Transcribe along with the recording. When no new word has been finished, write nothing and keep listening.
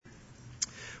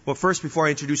Well, first, before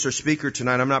I introduce our speaker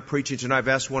tonight, I'm not preaching tonight. I've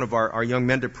asked one of our young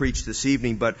men to preach this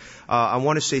evening, but I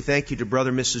want to say thank you to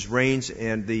Brother and Mrs. Raines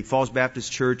and the Falls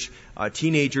Baptist Church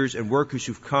teenagers and workers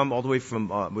who've come all the way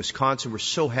from Wisconsin. We're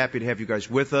so happy to have you guys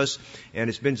with us,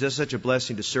 and it's been just such a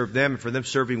blessing to serve them and for them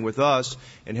serving with us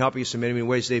and helping us in many, many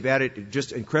ways. They've added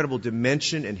just incredible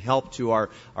dimension and help to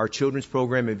our children's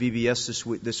program and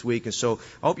VBS this week, and so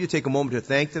I hope you take a moment to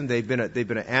thank them. They've been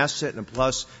an asset and a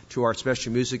plus to our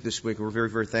special music this week. We're very,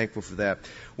 very thankful for that.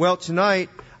 Well, tonight,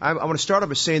 I want to start off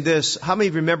by saying this. How many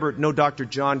of you know Dr.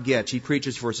 John Getch? He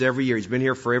preaches for us every year. He's been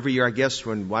here for every year, I guess,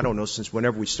 since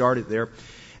whenever we started there.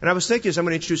 And I was thinking, as I'm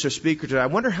going to introduce our speaker today, I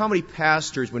wonder how many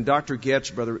pastors, when Dr.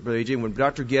 Getch, Brother AJ, when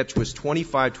Dr. Getch was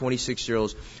 25, 26 years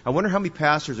old, I wonder how many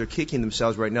pastors are kicking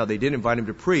themselves right now. They didn't invite him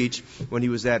to preach when he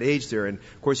was that age there. And,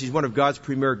 of course, he's one of God's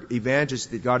premier evangelists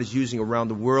that God is using around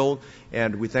the world,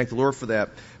 and we thank the Lord for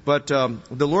that. But the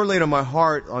Lord laid on my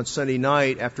heart on Sunday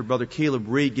night after Brother Caleb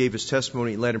Reed gave his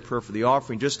testimony and led in prayer for the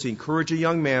offering, just to encourage a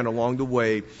young man along the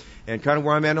way. And kind of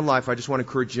where I'm at in life, I just want to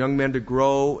encourage young men to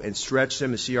grow and stretch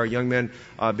them and see our young men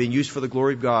being used for the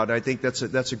glory of God. I think that's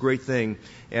a great thing.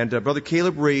 And Brother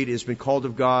Caleb Reed has been called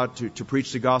of God to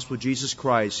preach the gospel of Jesus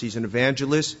Christ. He's an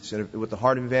evangelist, with the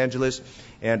heart of an evangelist.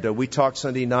 And we talked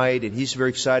Sunday night, and he's very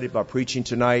excited about preaching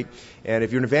tonight. And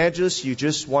if you're an evangelist, you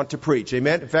just want to preach.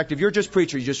 Amen? In fact, if you're just a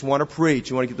preacher, you just want to preach.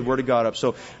 You want to get the Word of God up.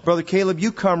 So, Brother Caleb,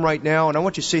 you come right now, and I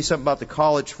want you to say something about the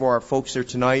college for our folks there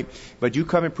tonight. But you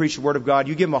come and preach the Word of God.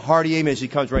 You give him a hearty amen as he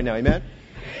comes right now. Amen?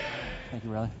 Thank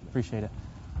you, brother. Appreciate it.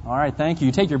 All right, thank you.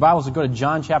 You take your Bibles and go to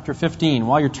John chapter 15.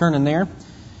 While you're turning there,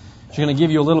 she's going to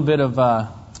give you a little bit of...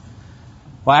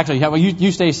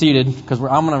 you stay seated, because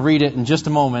I'm going to read it in just a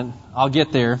moment. I'll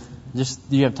get there. Just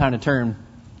you have time to turn.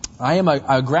 I am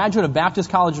a graduate of Baptist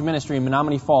College of Ministry in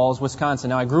Menominee Falls, Wisconsin.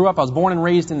 Now, I was born and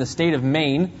raised in the state of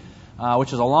Maine,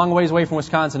 which is a long ways away from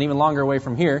Wisconsin, even longer away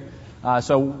from here.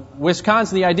 So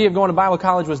Wisconsin, the idea of going to Bible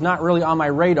college was not really on my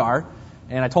radar.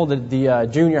 And I told the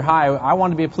junior high I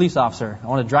wanted to be a police officer. I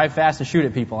wanted to drive fast and shoot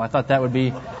at people. I thought that would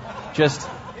be just...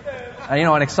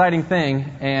 an exciting thing,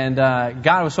 and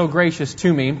God was so gracious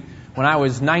to me. When I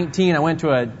was 19, I went to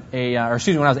when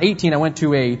I was 18, I went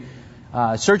to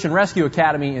a search and rescue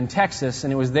academy in Texas,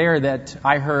 and it was there that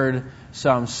I heard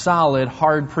some solid,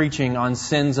 hard preaching on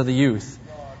sins of the youth.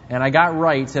 And I got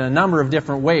right in a number of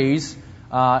different ways,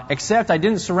 except I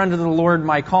didn't surrender to the Lord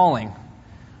my calling.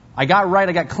 I got right,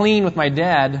 I got clean with my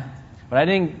dad, but I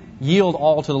didn't yield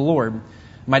all to the Lord.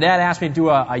 My dad asked me to do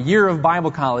a year of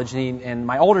Bible college, and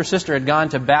my older sister had gone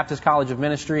to Baptist College of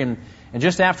Ministry, and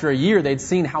just after a year, they'd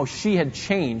seen how she had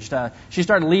changed. She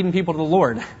started leading people to the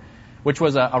Lord, which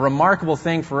was a remarkable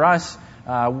thing for us.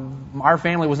 Our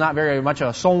family was not very much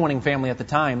a soul-winning family at the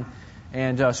time,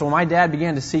 and so when my dad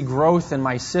began to see growth in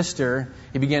my sister,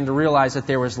 he began to realize that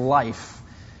there was life.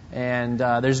 And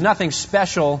there's nothing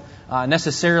special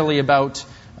necessarily about...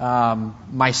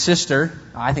 my sister,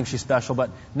 I think she's special, but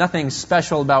nothing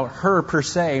special about her per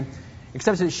se,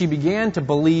 except that she began to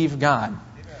believe God.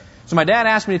 So my dad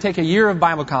asked me to take a year of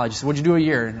Bible college. He said, "Would you do a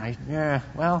year?" And I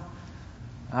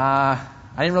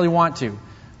didn't really want to.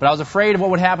 But I was afraid of what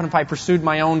would happen if I pursued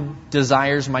my own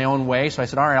desires, my own way. So I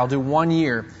said, all right, I'll do 1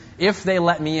 year if they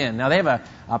let me in. Now they have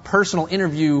a personal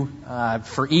interview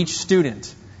for each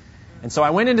student. And so I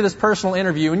went into this personal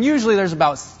interview, and usually there's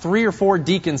about 3 or 4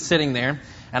 deacons sitting there.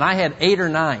 And I had 8 or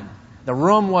 9. The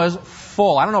room was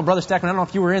full. I don't know, Brother Steckman, I don't know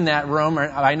if you were in that room. Or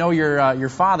I know your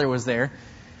father was there.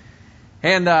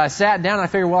 And I sat down and I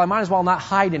figured, well, I might as well not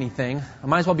hide anything. I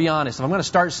might as well be honest. If I'm going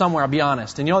to start somewhere, I'll be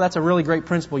honest. And that's a really great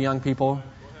principle, young people.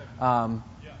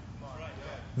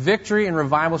 Victory and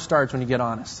revival starts when you get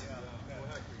honest.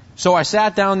 So I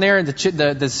sat down there in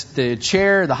the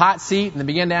chair, the hot seat, and they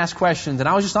began to ask questions. And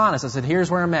I was just honest. I said, here's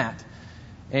where I'm at.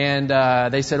 And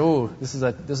they said, "Oh, this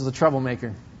is a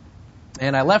troublemaker."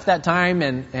 And I left that time,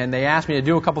 and they asked me to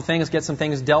do a couple things, get some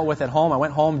things dealt with at home. I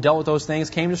went home, dealt with those things,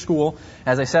 came to school.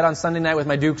 As I said on Sunday night with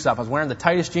my Dukes up, I was wearing the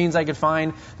tightest jeans I could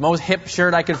find, the most hip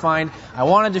shirt I could find. I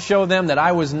wanted to show them that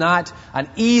I was not an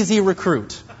easy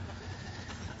recruit.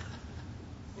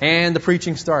 And the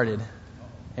preaching started.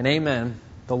 And amen,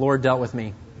 the Lord dealt with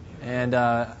me. And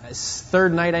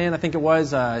third night in, I think it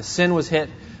was, sin was hit.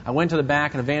 I went to the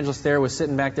back, an evangelist there was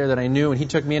sitting back there that I knew, and he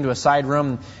took me into a side room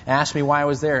and asked me why I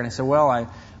was there. And I said, well,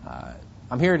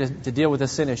 I'm here to deal with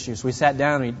this sin issue. So we sat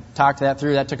down and we talked that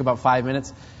through. That took about 5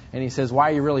 minutes. And he says, why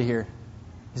are you really here?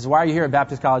 He says, why are you here at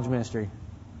Baptist College of Ministry?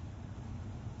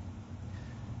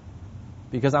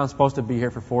 Because I'm supposed to be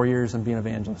here for 4 years and be an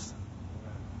evangelist.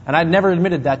 And I'd never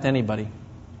admitted that to anybody.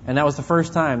 And that was the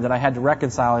first time that I had to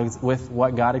reconcile with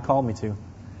what God had called me to.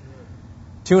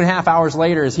 2.5 hours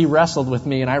later, as he wrestled with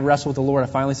me and I wrestled with the Lord, I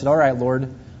finally said, all right, Lord,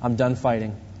 I'm done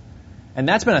fighting. And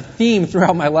that's been a theme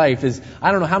throughout my life is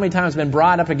I don't know how many times I've been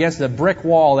brought up against a brick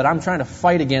wall that I'm trying to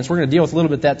fight against. We're going to deal with a little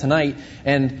bit of that tonight.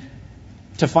 And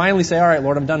to finally say, all right,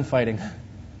 Lord, I'm done fighting.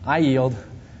 I yield.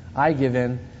 I give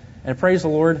in. And praise the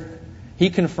Lord,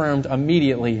 He confirmed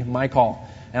immediately my call.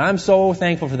 And I'm so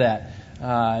thankful for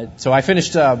that. So I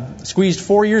finished, squeezed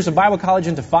 4 years of Bible college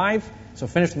into 5. So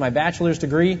finished with my bachelor's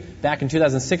degree back in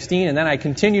 2016, and then I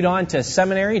continued on to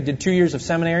seminary, did 2 years of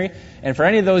seminary. And for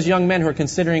any of those young men who are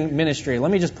considering ministry, let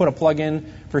me just put a plug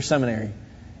in for seminary.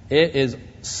 It is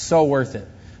so worth it.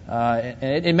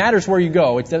 It matters where you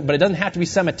go, but it doesn't have to be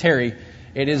cemetery.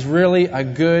 It is really a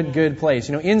good place.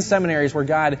 You know, in seminary is where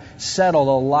God settled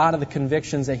a lot of the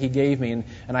convictions that He gave me.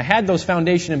 And I had those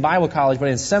foundation in Bible college, but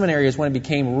in seminary is when it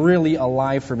became really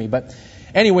alive for me. But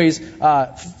anyways,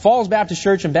 Falls Baptist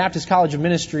Church and Baptist College of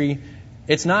Ministry,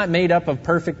 it's not made up of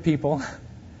perfect people.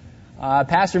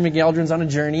 Pastor McGeldrin's on a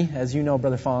journey, as you know,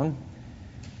 Brother Fong.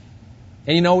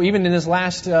 And you know, even in this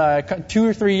last 2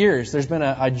 or 3 years, there's been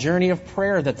a journey of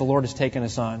prayer that the Lord has taken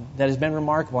us on that has been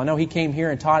remarkable. I know He came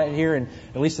here and taught it here, and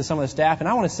at least to some of the staff. And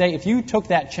I want to say, if you took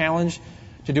that challenge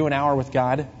to do an hour with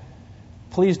God,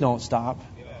 please don't stop.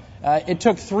 It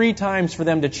took 3 times for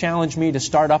them to challenge me to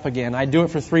start up again. I'd do it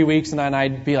for 3 weeks, and then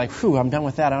I'd be like, whew, I'm done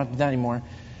with that. I don't have to do that anymore.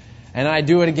 And I'd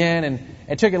do it again, and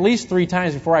it took at least 3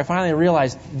 times before I finally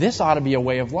realized this ought to be a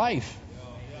way of life.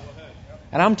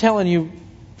 And I'm telling you,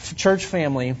 church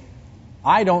family,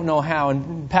 I don't know how,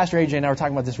 and Pastor AJ and I were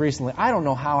talking about this recently, I don't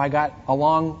know how I got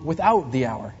along without the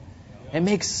hour. It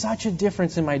makes such a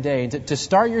difference in my day. To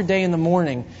start your day in the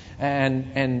morning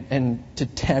and to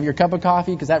have your cup of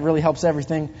coffee, because that really helps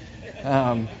everything.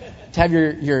 To have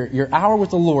your hour with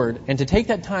the Lord and to take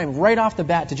that time right off the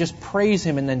bat to just praise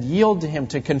Him and then yield to Him,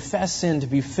 to confess sin, to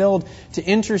be filled, to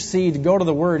intercede, to go to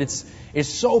the Word. It's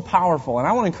so powerful. And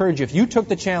I want to encourage you, if you took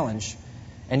the challenge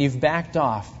and you've backed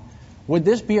off, would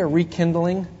this be a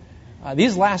rekindling?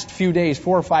 These last few days,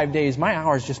 4 or 5 days, my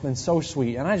hour has just been so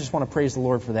sweet, and I just want to praise the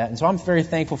Lord for that. And so I'm very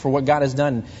thankful for what God has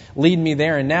done, leading me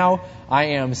there. And now I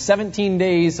am 17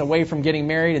 days away from getting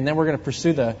married, and then we're going to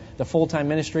pursue the full-time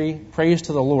ministry. Praise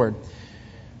to the Lord.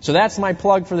 So that's my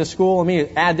plug for the school. Let me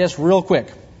add this real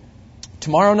quick.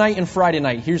 Tomorrow night and Friday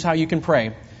night, here's how you can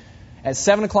pray. At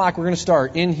 7 o'clock, we're going to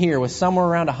start in here with somewhere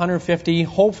around 150.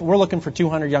 Hopefully, we're looking for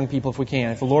 200 young people if we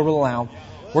can, if the Lord will allow.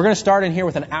 We're going to start in here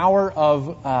with an hour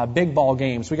of big ball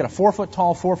games. We got a 4-foot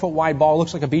tall, 4-foot wide ball.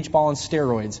 Looks like a beach ball on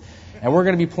steroids. And we're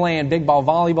going to be playing big ball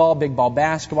volleyball, big ball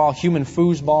basketball, human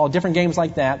foosball, different games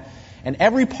like that. And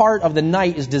every part of the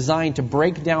night is designed to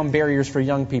break down barriers for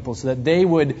young people so that they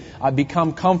would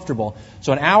become comfortable.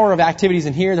 So an hour of activities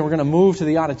in here, then we're going to move to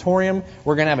the auditorium.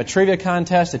 We're going to have a trivia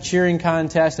contest, a cheering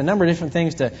contest, a number of different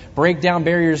things to break down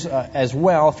barriers as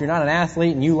well. If you're not an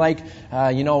athlete and you like,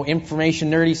 information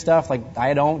nerdy stuff like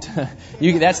I don't,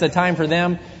 that's the time for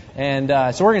them. And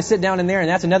so we're going to sit down in there, and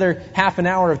that's another half an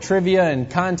hour of trivia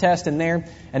and contest in there.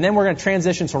 And then we're going to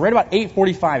transition. So right about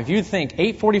 8:45, if you think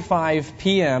 8:45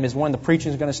 p.m. is when the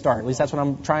preaching is going to start, at least that's what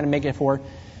I'm trying to make it for. And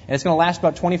it's going to last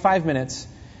about 25 minutes.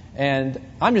 And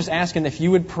I'm just asking if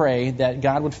you would pray that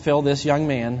God would fill this young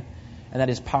man and that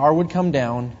His power would come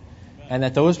down and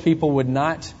that those people would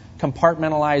not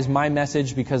compartmentalize my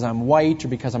message because I'm white or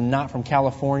because I'm not from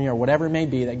California or whatever it may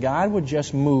be, that God would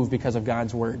just move because of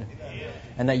God's Word.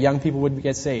 And that young people would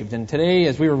get saved. And today,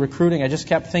 as we were recruiting, I just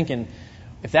kept thinking,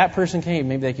 if that person came,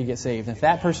 maybe they could get saved. If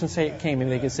that person came, maybe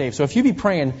they could get saved. So if you be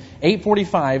praying,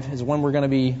 8:45 is when we're going to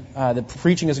be, the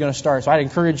preaching is going to start. So I'd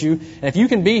encourage you, and if you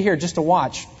can be here just to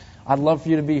watch, I'd love for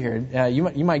you to be here.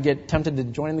 You might get tempted to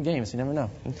join in the games. You never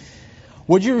know.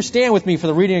 Would you stand with me for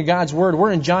the reading of God's Word?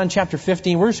 We're in John chapter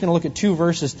 15. We're just going to look at 2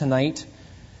 verses tonight.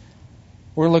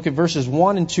 We're going to look at verses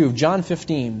 1 and 2 of John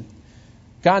 15.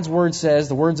 God's Word says,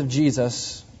 the words of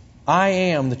Jesus, I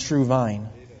am the true vine,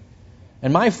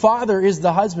 and my Father is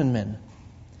the husbandman.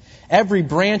 Every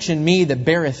branch in me that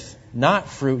beareth not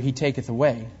fruit, He taketh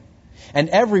away. And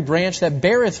every branch that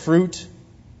beareth fruit,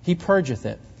 He purgeth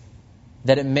it,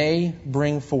 that it may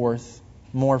bring forth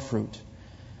more fruit.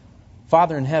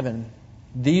 Father in heaven,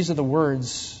 these are the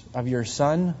words of your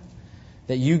Son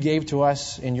that you gave to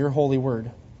us in your holy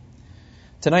word.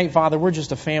 Tonight, Father, we're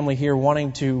just a family here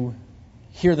wanting to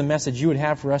hear the message you would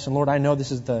have for us. And Lord, I know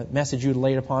this is the message you would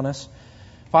lay upon us.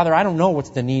 Father, I don't know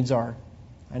what the needs are.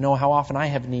 I know how often I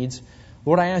have needs.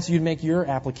 Lord, I ask you to make your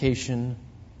application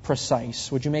precise.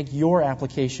 Would you make your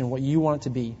application what you want it to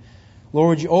be? Lord,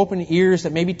 would you open ears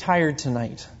that may be tired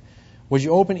tonight? Would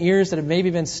you open ears that have maybe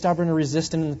been stubborn or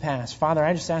resistant in the past? Father,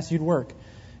 I just ask you to work.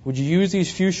 Would you use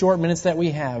these few short minutes that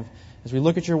we have as we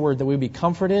look at your word, that we'd be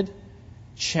comforted,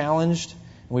 challenged,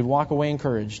 and we'd walk away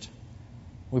encouraged.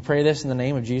 We pray this in the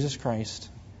name of Jesus Christ.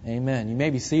 Amen. You may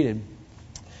be seated.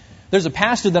 There's a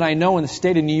pastor that I know in the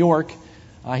state of New York.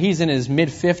 He's in his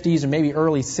mid-50s or maybe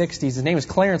early 60s. His name is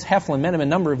Clarence Heflin. Met him a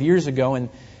number of years ago,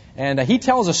 and he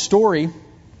tells a story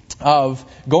of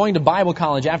going to Bible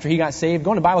college after he got saved,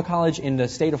 going to Bible college in the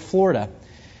state of Florida.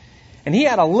 And he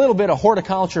had a little bit of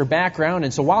horticulture background,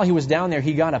 and so while he was down there,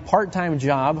 he got a part-time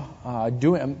job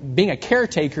being a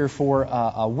caretaker for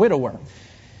a widower.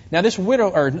 Now this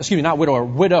widow.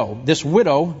 This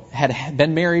widow had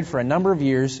been married for a number of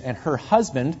years, and her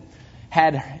husband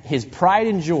had his pride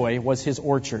and joy was his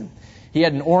orchard. He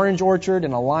had an orange orchard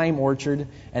and a lime orchard,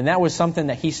 and that was something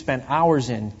that he spent hours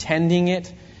in, tending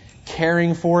it,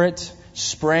 caring for it,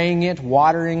 spraying it,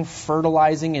 watering,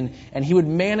 fertilizing, and he would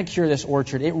manicure this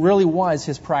orchard. It really was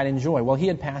his pride and joy. Well, he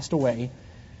had passed away,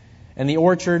 and the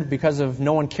orchard, because of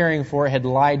no one caring for it, had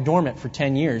lied dormant for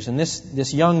 10 years. And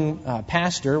this young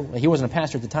pastor, he wasn't a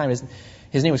pastor at the time,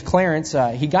 his name was Clarence,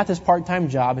 he got this part-time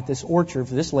job at this orchard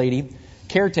for this lady,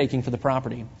 caretaking for the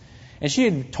property. And she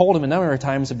had told him a number of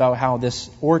times about how this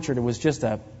orchard was just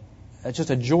a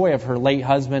joy of her late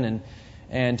husband,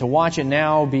 and to watch it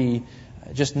now be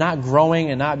just not growing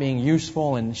and not being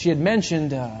useful. And she had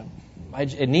mentioned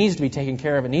it needs to be taken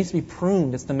care of. It needs to be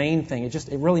pruned. It's the main thing. It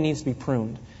really needs to be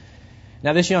pruned.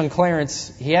 Now, this young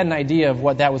Clarence, he had an idea of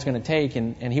what that was going to take,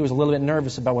 and he was a little bit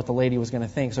nervous about what the lady was going to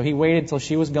think. So he waited till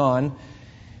she was gone,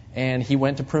 and he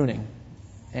went to pruning.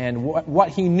 And what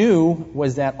he knew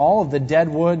was that all of the dead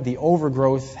wood, the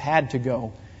overgrowth, had to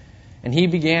go. And he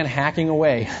began hacking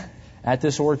away at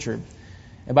this orchard.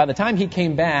 And by the time he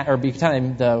came back, or by the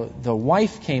time the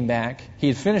wife came back, he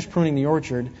had finished pruning the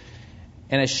orchard.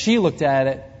 And as she looked at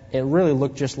it, it really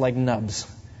looked just like nubs.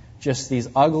 Just these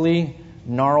ugly,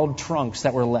 gnarled trunks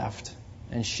that were left.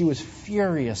 And she was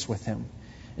furious with him.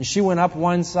 And she went up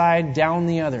one side, down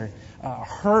the other.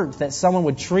 Hurt that someone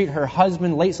would treat her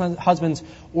late husband's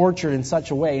orchard in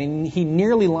such a way. And he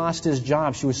nearly lost his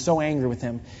job. She was so angry with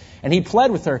him. And he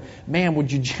pled with her, "Ma'am,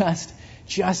 would you just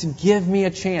give me a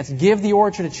chance. Give the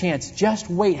orchard a chance. Just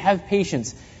wait. Have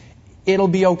patience. It'll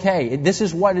be okay. This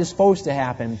is what is supposed to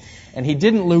happen." And he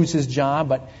didn't lose his job,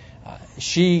 but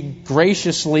she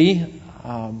graciously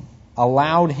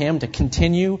allowed him to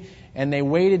continue, and they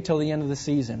waited till the end of the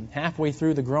season. Halfway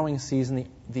through the growing season,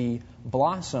 the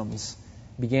blossoms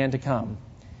began to come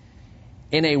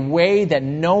in a way that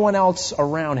no one else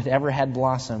around had ever had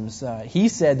blossoms. He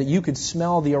said that you could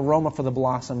smell the aroma for the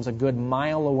blossoms a good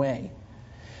mile away.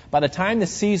 By the time the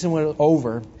season was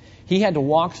over, he had to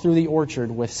walk through the orchard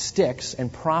with sticks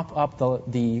and prop up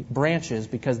the branches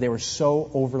because they were so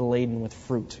overladen with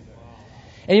fruit.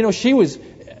 And she was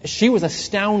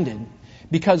astounded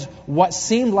because what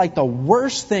seemed like the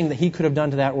worst thing that he could have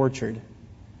done to that orchard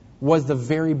was the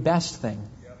very best thing.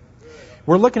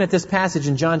 We're looking at this passage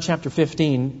in John chapter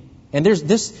 15, and there's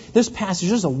this passage,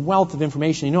 there's a wealth of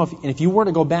information. If you were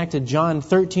to go back to John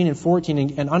 13 and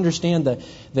 14 and understand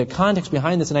the context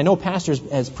behind this, and I know Pastor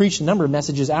has preached a number of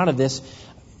messages out of this,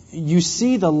 you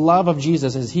see the love of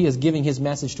Jesus as he is giving his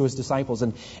message to his disciples.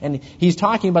 And he's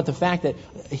talking about the fact that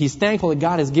he's thankful that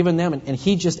God has given them, and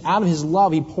he just, out of his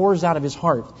love, he pours out of his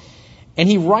heart. And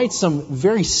he writes some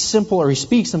very simple, or he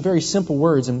speaks some very simple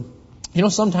words. And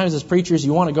sometimes as preachers,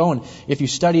 you want to go, and if you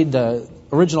studied the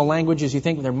original languages, you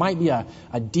think there might be a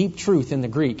deep truth in the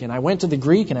Greek. And I went to the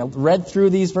Greek and I read through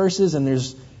these verses, and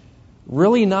there's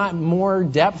really not more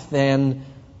depth than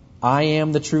 "I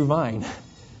am the true vine,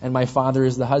 and my Father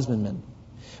is the husbandman."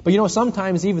 But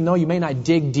sometimes, even though you may not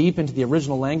dig deep into the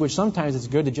original language, sometimes it's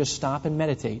good to just stop and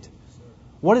meditate.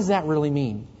 What does that really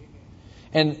mean?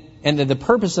 And the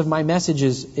purpose of my message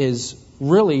is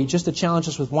really just to challenge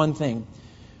us with one thing.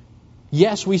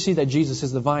 Yes, we see that Jesus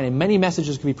is the vine, and many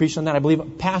messages can be preached on that. I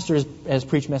believe Pastor has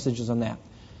preached messages on that.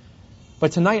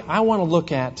 But tonight, I want to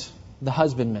look at the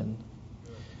husbandman.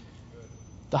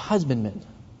 The husbandman.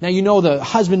 Now, the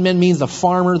husbandman means the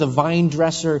farmer, the vine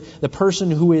dresser, the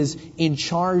person who is in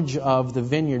charge of the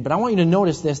vineyard. But I want you to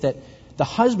notice this, that the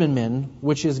husbandman,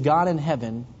 which is God in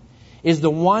heaven, is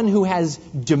the one who has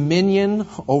dominion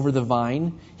over the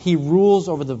vine. He rules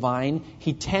over the vine.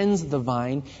 He tends the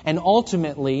vine. And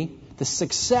ultimately, the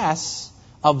success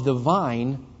of the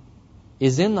vine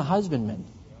is in the husbandman.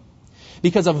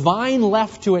 Because a vine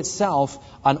left to itself,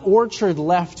 an orchard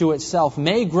left to itself,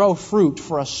 may grow fruit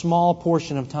for a small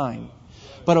portion of time.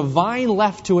 But a vine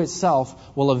left to itself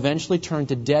will eventually turn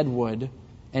to dead wood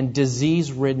and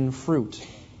disease-ridden fruit.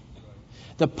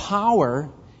 The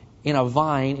power in a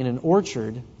vine, in an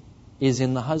orchard, is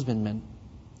in the husbandman.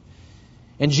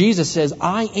 And Jesus says,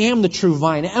 I am the true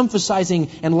vine, emphasizing,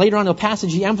 and later on in the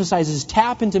passage he emphasizes,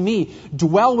 tap into me,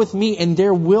 dwell with me, and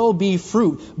there will be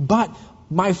fruit. But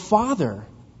my Father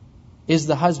is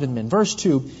the husbandman. Verse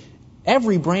 2,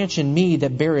 every branch in me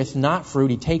that beareth not fruit,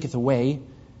 he taketh away.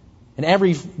 And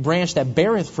every branch that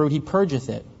beareth fruit, he purgeth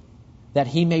it, that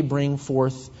he may bring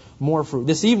forth more fruit.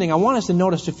 This evening, I want us to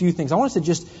notice a few things. I want us to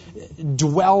just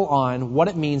dwell on what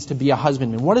it means to be a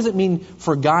husbandman. What does it mean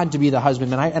for God to be the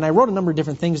husbandman? I wrote a number of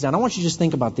different things down. I want you to just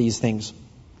think about these things.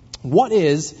 What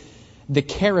is the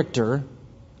character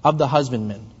of the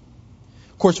husbandman?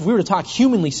 Of course, if we were to talk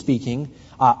humanly speaking,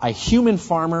 a human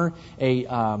farmer, a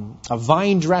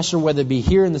vine dresser, whether it be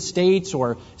here in the States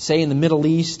or, say, in the Middle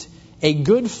East, a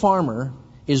good farmer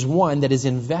is one that is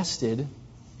invested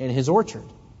in his orchard.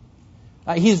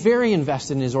 He's very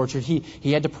invested in his orchard.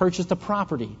 He had to purchase the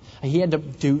property. He had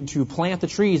to plant the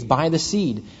trees, buy the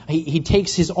seed. He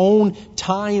takes his own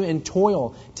time and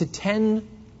toil to tend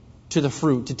to the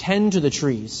fruit, to tend to the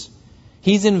trees.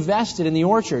 He's invested in the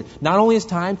orchard. Not only his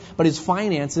time, but his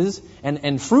finances.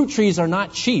 And fruit trees are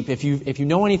not cheap. If you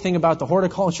know anything about the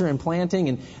horticulture and planting,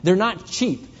 and they're not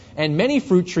cheap. And many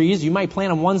fruit trees, you might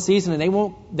plant them one season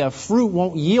and the fruit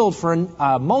won't yield for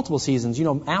multiple seasons. You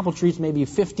know, apple trees may be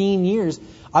 15 years,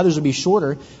 others will be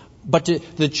shorter. But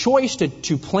the choice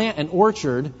to plant an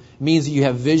orchard means that you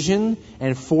have vision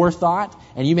and forethought,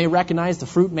 and you may recognize the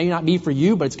fruit may not be for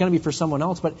you, but it's going to be for someone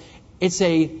else. But it's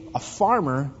a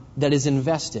farmer that is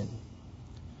invested.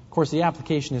 Of course, the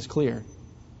application is clear.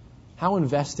 How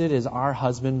invested is our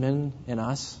husbandman in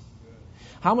us?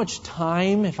 How much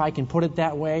time, if I can put it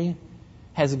that way,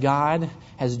 has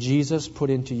Jesus put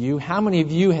into you? How many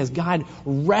of you has God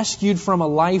rescued from a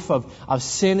life of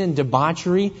sin and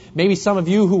debauchery? Maybe some of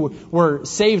you who were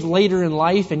saved later in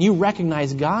life and you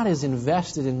recognize God is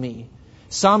invested in me.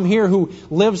 Some here who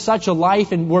lived such a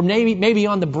life and were maybe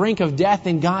on the brink of death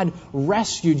and God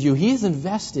rescued you. He's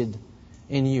invested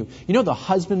in you. You know, the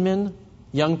husbandman,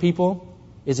 young people,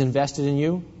 is invested in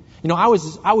you. You know, I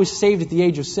was saved at the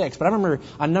age of 6, but I remember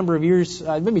a number of years,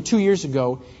 maybe 2 years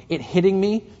ago, it hitting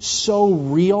me so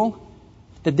real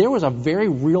that there was a very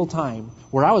real time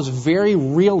where I was very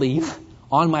really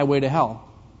on my way to hell.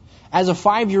 As a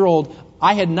 5-year-old,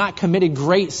 I had not committed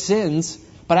great sins,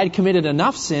 but I'd committed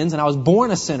enough sins, and I was born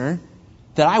a sinner,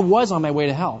 that I was on my way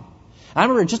to hell. And I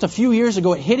remember just a few years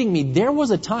ago, it hitting me, there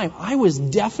was a time I was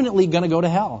definitely going to go to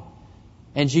hell.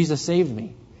 And Jesus saved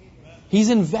me. He's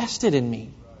invested in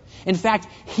me. In fact,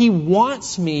 He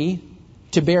wants me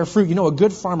to bear fruit. You know, a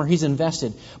good farmer, he's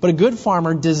invested. But a good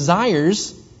farmer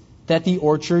desires that the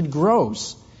orchard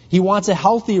grows. He wants a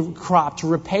healthy crop to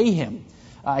repay him.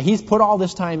 He's put all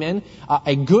this time in.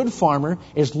 A good farmer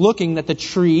is looking that the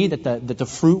tree, that the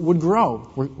fruit would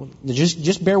grow.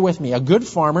 Just bear with me. A good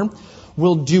farmer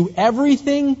will do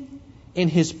everything in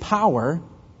his power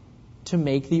to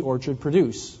make the orchard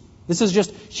produce. This is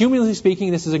just, humanly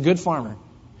speaking, this is a good farmer.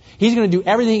 He's going to do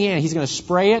everything he can. He's going to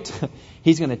spray it.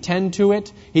 He's going to tend to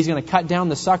it. He's going to cut down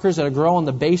the suckers that grow on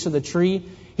the base of the tree.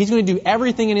 He's going to do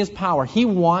everything in his power. He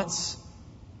wants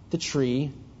the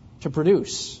tree to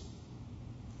produce.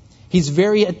 He's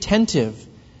very attentive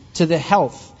to the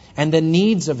health and the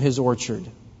needs of his orchard.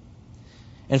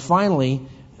 And finally,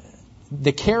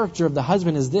 the character of the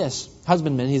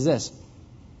husbandman, he's this.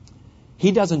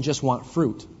 He doesn't just want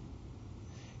fruit.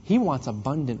 He wants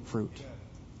abundant fruit.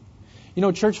 You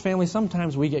know, church family,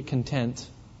 sometimes we get content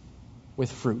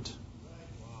with fruit.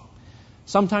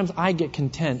 Sometimes I get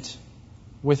content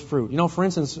with fruit. You know, for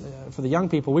instance, for the young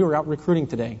people, we were out recruiting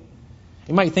today.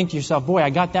 You might think to yourself, boy, I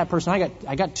got that person.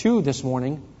 I got 2 this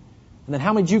morning. And then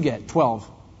how many did you get? 12.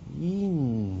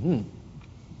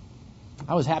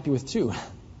 I was happy with 2.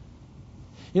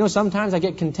 You know, sometimes I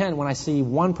get content when I see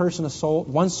one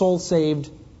soul saved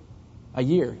a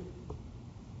year.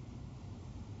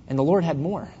 And the Lord had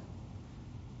more.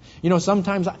 You know,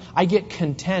 sometimes I get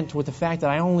content with the fact that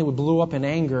I only blew up in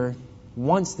anger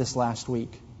once this last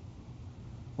week.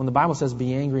 When the Bible says,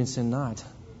 be angry and sin not.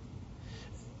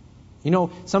 You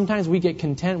know, sometimes we get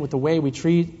content with the way we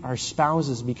treat our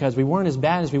spouses because we weren't as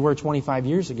bad as we were 25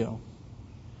 years ago.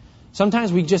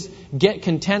 Sometimes we just get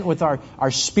content with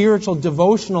our spiritual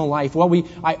devotional life. Well,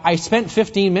 I spent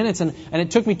 15 minutes and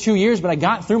it took me 2 years, but I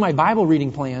got through my Bible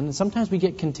reading plan. And sometimes we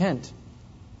get content.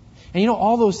 And you know,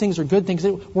 all those things are good things.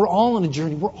 We're all on a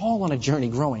journey. We're all on a journey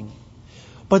growing.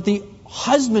 But the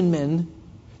husbandman,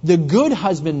 the good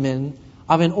husbandman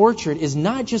of an orchard is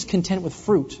not just content with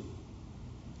fruit.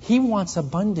 He wants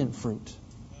abundant fruit.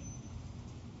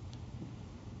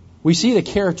 We see the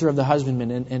character of the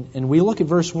husbandman, and we look at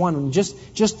verse 1,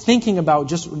 just thinking about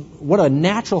just what a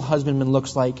natural husbandman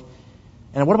looks like.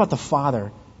 And what about the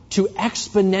Father? To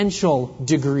exponential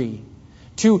degree,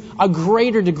 to a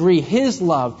greater degree, His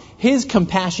love, His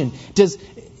compassion, does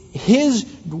His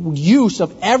use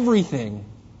of everything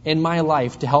in my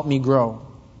life to help me grow.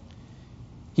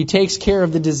 He takes care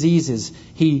of the diseases.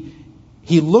 He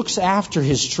looks after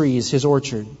His trees, His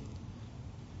orchard.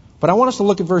 But I want us to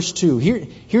look at verse 2.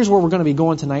 Here's where we're going to be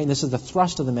going tonight, and this is the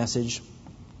thrust of the message.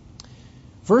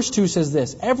 Verse 2 says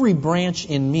this: every branch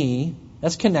in me,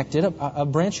 that's connected, a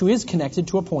branch who is connected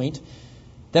to a point,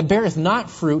 that beareth not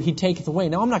fruit, He taketh away.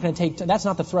 Now, I'm not going to that's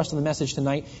not the thrust of the message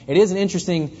tonight. It is an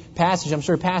interesting passage. I'm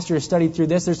sure Pastor has studied through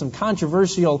this. There's some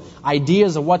controversial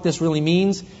ideas of what this really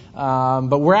means.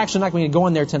 But we're actually not going to go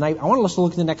in there tonight. I want us to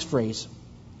look at the next phrase.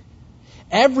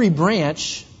 Every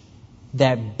branch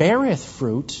that beareth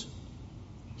fruit,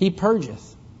 He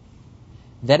purgeth,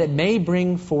 that it may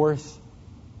bring forth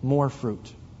more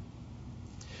fruit.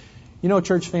 You know,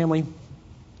 church family,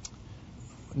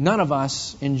 none of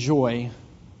us enjoy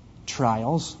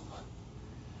trials.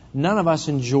 None of us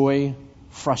enjoy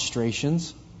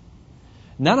frustrations.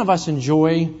 None of us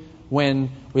enjoy when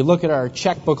we look at our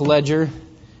checkbook ledger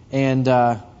and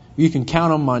you can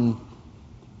count them on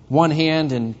one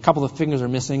hand and a couple of fingers are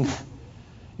missing.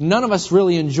 None of us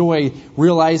really enjoy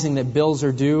realizing that bills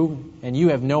are due and you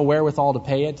have no wherewithal to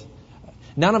pay it.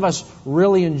 None of us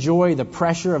really enjoy the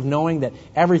pressure of knowing that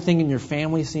everything in your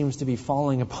family seems to be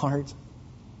falling apart.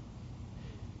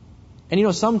 And you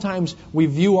know, sometimes we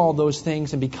view all those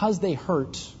things, and because they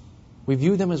hurt, we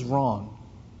view them as wrong.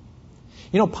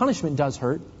 You know, punishment does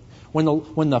hurt.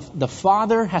 When the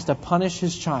father has to punish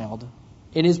his child,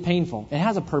 it is painful. It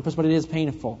has a purpose, but it is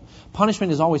painful.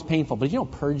 Punishment is always painful. But you know,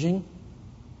 purging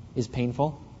is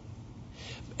painful.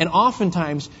 And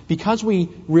oftentimes, because we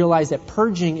realize that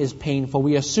purging is painful,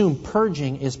 we assume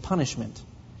purging is punishment.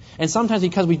 And sometimes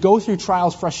because we go through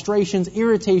trials, frustrations,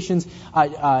 irritations,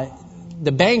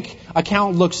 the bank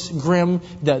account looks grim,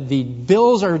 the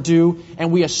bills are due,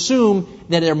 and we assume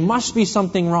that there must be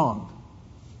something wrong.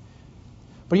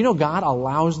 But you know, God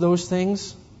allows those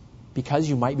things because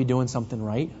you might be doing something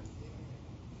right.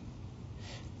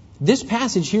 This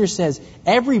passage here says,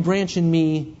 every branch in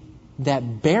me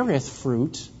that beareth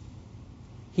fruit,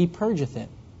 He purgeth it.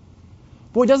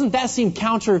 Boy, doesn't that seem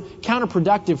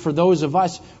counterproductive for those of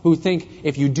us who think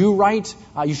if you do right,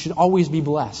 you should always be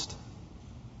blessed.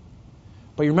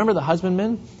 But you remember the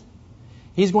husbandman?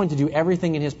 He's going to do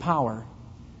everything in his power,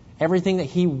 everything that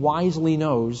he wisely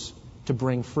knows to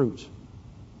bring fruit.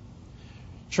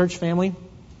 Church family,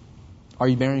 are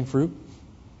you bearing fruit?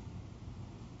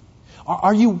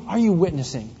 Are you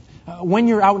witnessing? When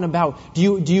you're out and about, do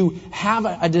you have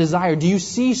a desire? Do you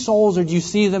see souls, or do you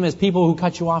see them as people who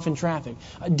cut you off in traffic?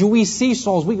 Do we see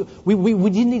souls? We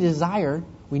need to desire.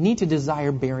 We need to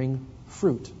desire bearing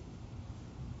fruit.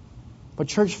 But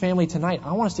church family, tonight,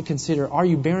 I want us to consider, are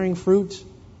you bearing fruit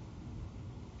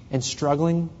and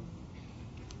struggling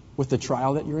with the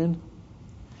trial that you're in?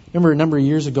 Remember a number of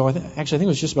years ago, I think it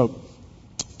was just about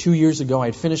 2 years ago, I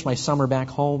had finished my summer back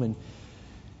home and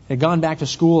had gone back to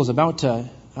school. I was about to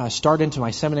start into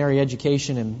my seminary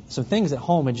education, and some things at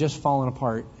home had just fallen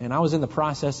apart. And I was in the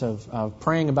process of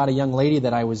praying about a young lady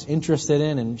that I was interested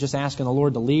in and just asking the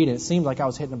Lord to lead, and it seemed like I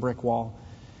was hitting a brick wall.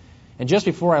 And just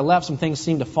before I left, some things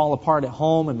seemed to fall apart at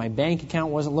home, and my bank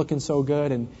account wasn't looking so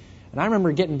good. And I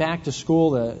remember getting back to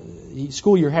school. The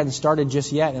school year hadn't started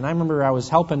just yet, and I remember I was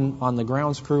helping on the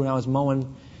grounds crew, and I was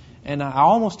mowing, and I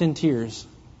almost in tears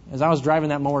as I was driving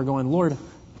that mower going, Lord,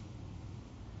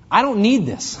 I don't need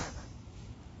this.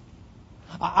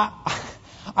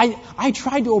 I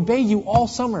tried to obey you all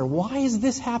summer. Why is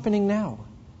this happening now?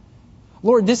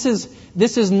 Lord, this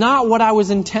is not what I was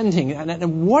intending.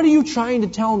 And what are you trying to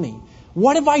tell me?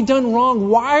 What have I done wrong?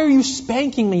 Why are you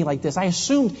spanking me like this? I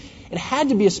assumed it had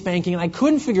to be a spanking, and I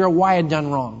couldn't figure out why I'd done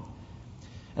wrong.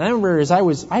 And I remember as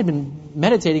I had been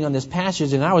meditating on this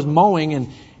passage, and I was mowing, and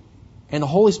the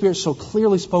Holy Spirit so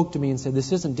clearly spoke to me and said,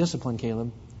 this isn't discipline,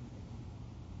 Caleb.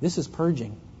 This is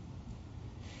purging.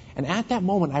 And at that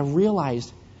moment, I realized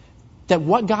that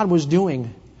what God was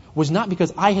doing was not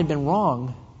because I had been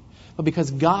wrong, but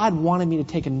because God wanted me to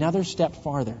take another step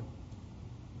farther.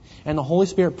 And the Holy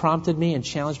Spirit prompted me and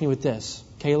challenged me with this: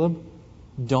 Caleb,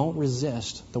 don't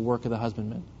resist the work of the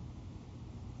husbandman.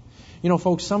 You know,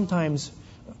 folks, sometimes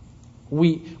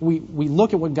we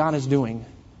look at what God is doing.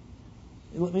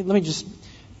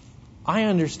 I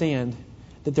understand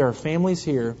that there are families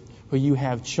here who you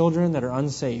have children that are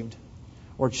unsaved,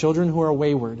 or children who are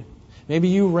wayward. Maybe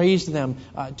you raised them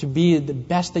to be the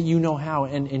best that you know how,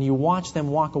 and you watch them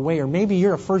walk away. Or maybe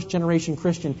you're a first-generation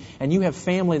Christian, and you have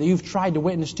family that you've tried to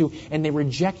witness to, and they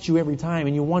reject you every time,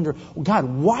 and you wonder, God,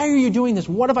 why are you doing this?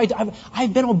 What have I done?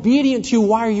 I've been obedient to you.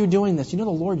 Why are you doing this? You know,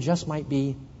 the Lord just might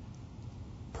be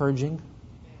purging.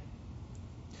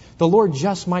 The Lord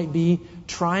just might be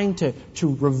trying to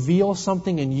reveal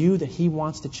something in you that He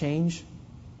wants to change.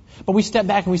 But we step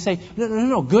back and we say,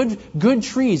 no. Good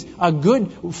trees,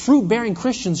 good fruit-bearing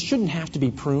Christians shouldn't have to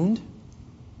be pruned.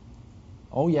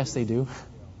 Oh, yes, they do.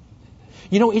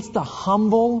 You know, it's the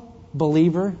humble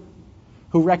believer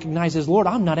who recognizes, Lord,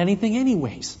 I'm not anything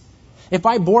anyways. If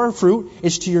I bore fruit,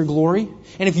 it's to your glory.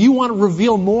 And if you want to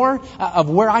reveal more of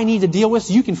where I need to deal with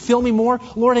so you can fill me more,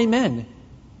 Lord, amen.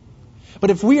 But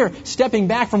if we are stepping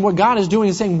back from what God is doing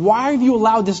and saying, why have you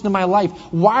allowed this into my life?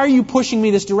 Why are you pushing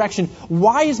me this direction?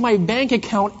 Why is my bank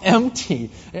account empty?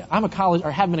 I'm a college,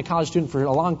 or have been a college student for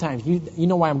a long time. You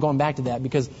know why I'm going back to that.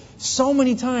 Because so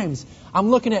many times I'm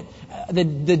looking at the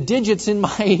digits in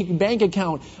my bank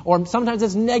account, or sometimes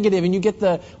it's negative and you get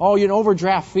an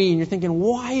overdraft fee and you're thinking,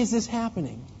 why is this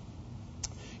happening?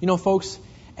 You know, folks,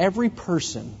 every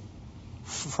person,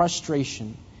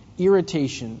 frustration,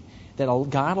 irritation, that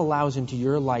God allows into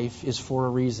your life is for a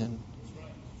reason.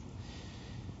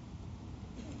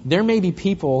 There may be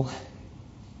people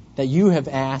that you have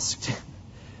asked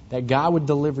that God would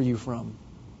deliver you from.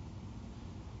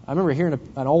 I remember hearing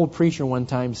an old preacher one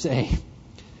time say,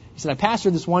 he said, I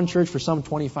pastored this one church for some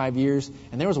 25 years,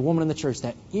 and there was a woman in the church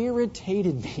that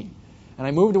irritated me. And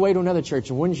I moved away to another church,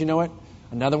 and wouldn't you know it,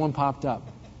 another one popped up.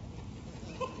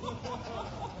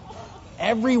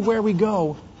 Everywhere we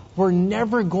go, we're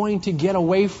never going to get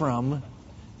away from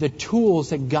the tools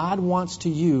that God wants to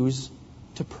use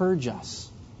to purge us,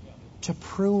 to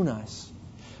prune us.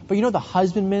 But you know, the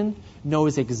husbandman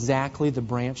knows exactly the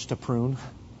branch to prune.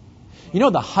 You know,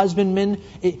 the husbandman,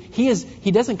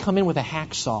 he doesn't come in with a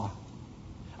hacksaw.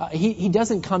 He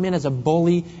doesn't come in as a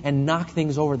bully and knock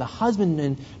things over. The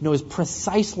husbandman knows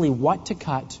precisely what to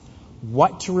cut,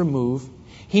 what to remove.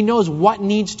 He knows what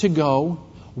needs to go,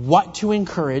 what to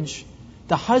encourage.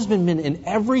 The husbandman, in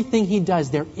everything he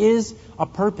does, there is a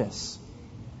purpose.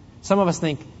 Some of us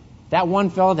think, that one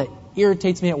fellow that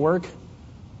irritates me at work,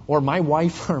 or my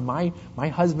wife, or my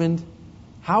husband,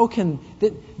 how can...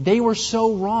 They were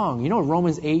so wrong. You know,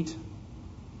 Romans 8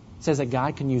 says that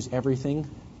God can use everything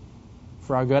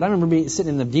for our good. I remember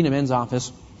sitting in the Dean of Men's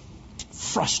office,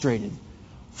 frustrated,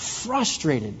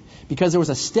 because there was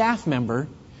a staff member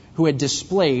who had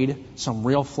displayed some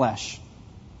real flesh.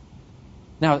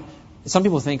 Now, some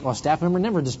people think, a staff member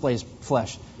never displays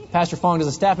flesh. Pastor Fong, does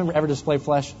a staff member ever display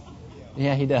flesh?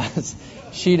 Yeah, he does.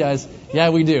 She does. Yeah,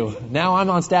 we do. Now I'm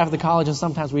on staff at the college, and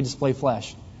sometimes we display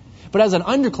flesh. But as an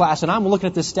underclass, and I'm looking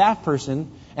at this staff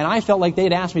person, and I felt like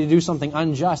they'd asked me to do something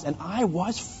unjust, and I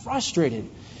was frustrated.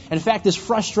 In fact, this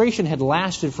frustration had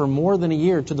lasted for more than a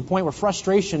year, to the point where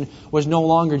frustration was no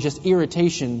longer just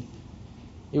irritation.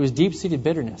 It was deep-seated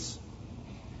bitterness.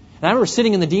 And I remember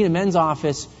sitting in the Dean of Men's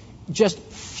office just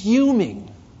fuming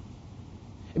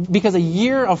because a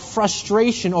year of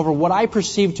frustration over what I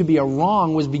perceived to be a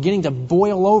wrong was beginning to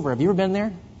boil over. Have you ever been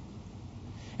there?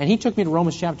 And he took me to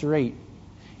Romans chapter 8.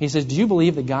 He says, do you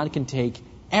believe that God can take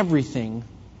everything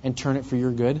and turn it for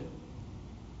your good?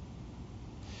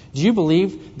 Do you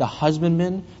believe the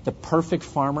husbandman, the perfect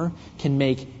farmer, can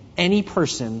make any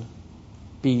person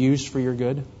be used for your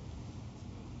good?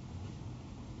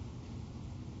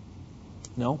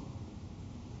 No.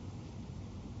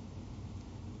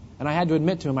 And I had to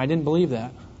admit to him, I didn't believe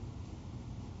that.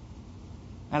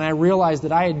 And I realized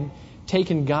that I had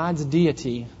taken God's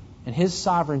deity and His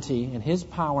sovereignty and His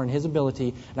power and His ability,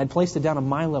 and I'd placed it down on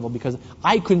my level because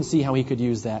I couldn't see how He could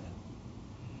use that.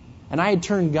 And I had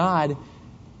turned God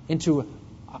into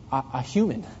a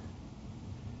human.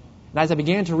 And as I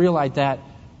began to realize that,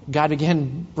 God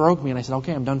again broke me, and I said,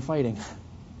 okay, I'm done fighting.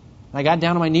 And I got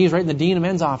down on my knees right in the Dean of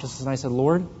Men's office, and I said,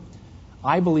 Lord,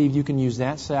 I believe you can use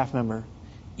that staff member.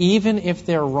 Even if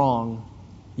they're wrong,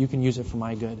 you can use it for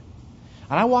my good.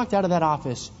 And I walked out of that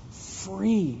office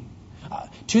free.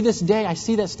 To this day, I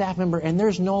see that staff member, and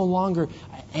there's no longer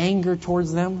anger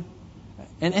towards them.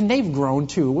 And they've grown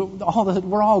too.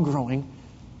 We're all growing.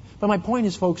 But my point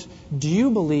is, folks, do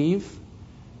you believe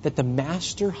that the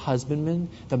master husbandman,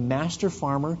 the master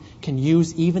farmer, can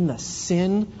use even the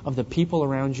sin of the people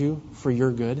around you for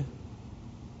your good?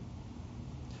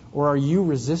 Or are you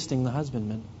resisting the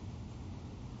husbandman?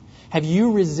 Have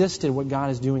you resisted what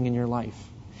God is doing in your life?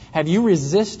 Have you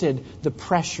resisted the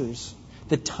pressures,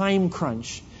 the time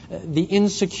crunch, the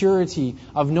insecurity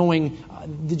of knowing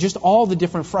just all the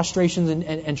different frustrations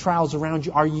and trials around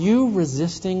you. Are you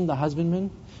resisting the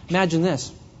husbandman? Imagine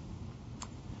this.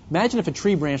 Imagine if a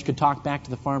tree branch could talk back to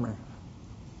the farmer.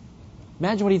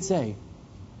 Imagine what he'd say.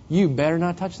 You better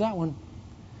not touch that one.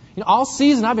 All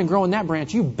season I've been growing that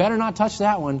branch. You better not touch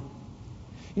that one.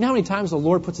 You know how many times the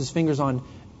Lord puts His fingers on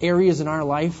areas in our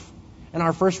life, and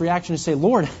our first reaction is to say,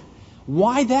 Lord,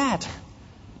 why that?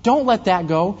 Don't let that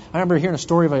go. I remember hearing a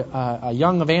story of a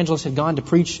young evangelist had gone to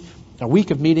preach a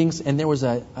week of meetings, and there was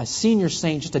a senior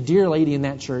saint, just a dear lady in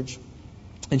that church.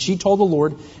 And she told the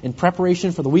Lord, in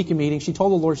preparation for the week of meetings, she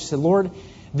told the Lord, she said, Lord,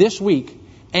 this week,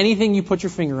 anything you put your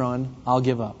finger on, I'll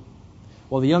give up.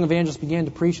 Well, the young evangelist began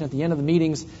to preach, and at the end of the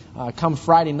meetings, come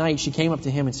Friday night, she came up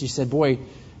to him and she said, boy,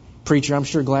 preacher, I'm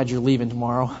sure glad you're leaving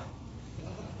tomorrow.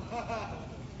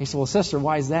 He said, well, sister,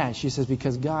 why is that? She says,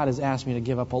 because God has asked me to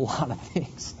give up a lot of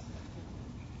things.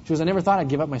 She goes, I never thought I'd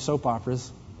give up my soap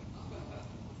operas.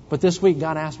 But this week,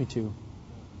 God asked me to.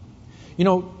 You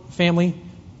know, family,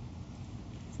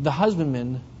 the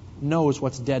husbandman knows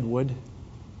what's dead wood.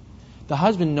 The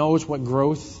husband knows what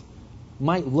growth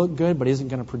might look good but isn't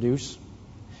going to produce.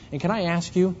 And can I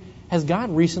ask you, has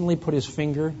God recently put His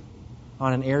finger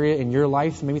on an area in your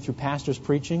life, maybe through pastors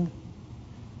preaching,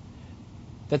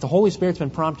 that the Holy Spirit's been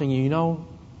prompting you,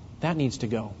 that needs to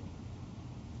go?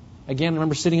 Again, I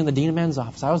remember sitting in the Dean of Men's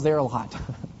office. I was there a lot.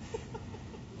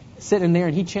 Sitting there,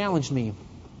 and he challenged me.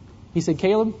 He said,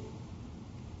 Caleb,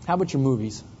 how about your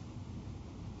movies?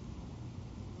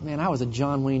 Man, I was a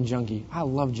John Wayne junkie. I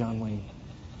love John Wayne.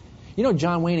 You know,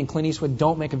 John Wayne and Clint Eastwood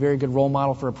don't make a very good role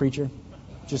model for a preacher.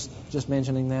 Just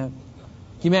mentioning that. Can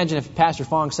you imagine if Pastor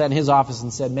Fong sat in his office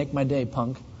and said, make my day,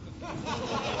 punk?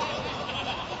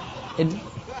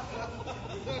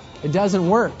 It doesn't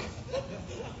work.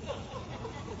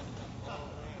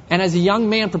 And as a young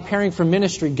man preparing for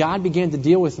ministry, God began to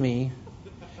deal with me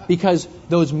because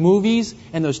those movies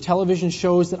and those television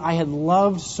shows that I had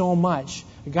loved so much,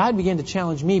 God began to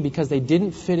challenge me because they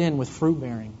didn't fit in with fruit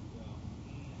bearing.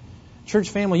 Church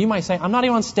family, you might say, I'm not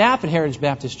even on staff at Heritage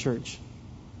Baptist Church.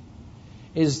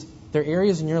 Is there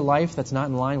areas in your life that's not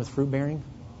in line with fruit bearing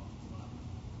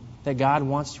that God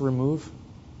wants to remove?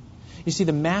 You see,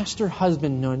 the master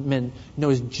husbandman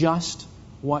knows just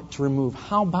what to remove.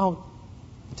 How about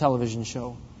a television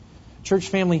show? Church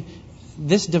family,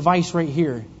 this device right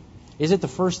here, is it the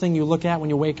first thing you look at when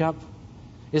you wake up?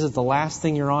 Is it the last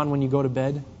thing you're on when you go to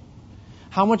bed?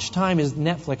 How much time is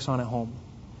Netflix on at home?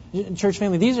 Church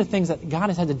family, these are things that God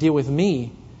has had to deal with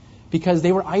me because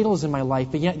they were idols in my life,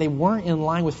 but yet they weren't in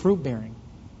line with fruit bearing.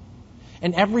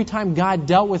 And every time God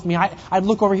dealt with me, I'd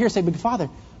look over here and say, but Father,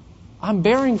 I'm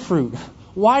bearing fruit.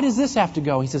 Why does this have to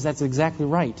go? He says, that's exactly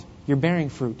right. You're bearing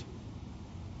fruit.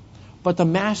 But the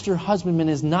master husbandman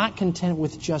is not content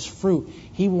with just fruit.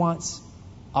 He wants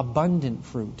abundant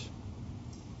fruit.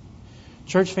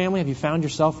 Church family, have you found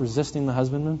yourself resisting the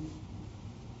husbandman?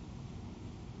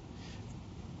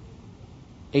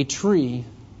 A tree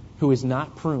who is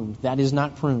not pruned,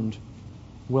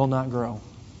 will not grow.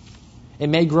 It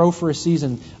may grow for a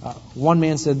season. One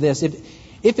man said this,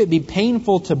 if it be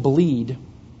painful to bleed,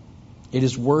 it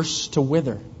is worse to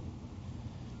wither.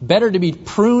 Better to be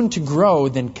pruned to grow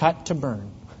than cut to burn.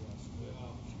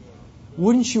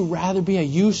 Wouldn't you rather be a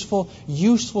useful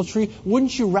tree?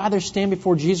 Wouldn't you rather stand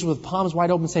before Jesus with palms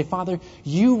wide open and say, Father,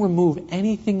 you remove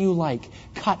anything you like,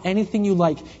 cut anything you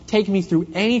like, take me through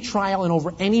any trial and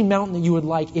over any mountain that you would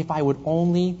like if I would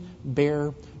only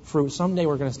bear fruit. Someday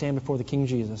we're going to stand before the King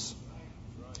Jesus.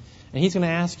 And He's going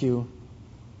to ask you,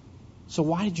 so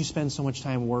why did you spend so much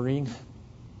time worrying?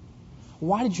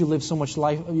 Why did you live so much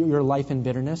your life in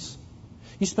bitterness?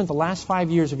 You spent the last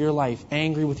 5 years of your life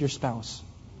angry with your spouse.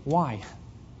 Why?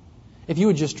 If you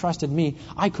had just trusted me,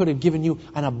 I could have given you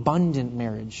an abundant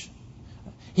marriage.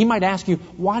 He might ask you,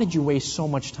 why did you waste so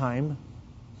much time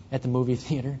at the movie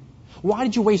theater? Why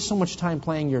did you waste so much time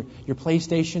playing your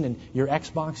PlayStation and your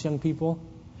Xbox, young people?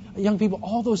 Young people,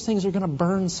 all those things are going to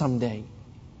burn someday.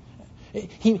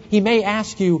 He may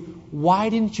ask you, why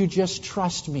didn't you just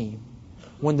trust me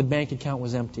when the bank account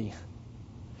was empty?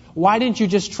 Why didn't you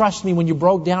just trust me when you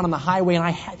broke down on the highway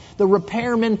and the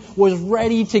repairman was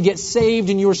ready to get saved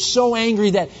and you were so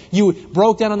angry that you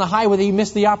broke down on the highway that you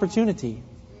missed the opportunity?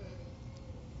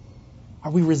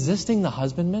 Are we resisting the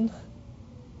husbandman?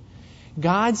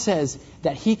 God says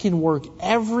that He can work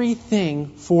everything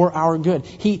for our good.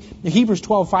 Hebrews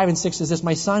 12:5-6 says this,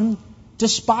 My son,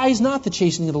 despise not the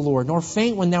chastening of the Lord, nor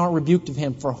faint when thou art rebuked of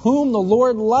Him. For whom the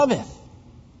Lord loveth,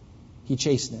 He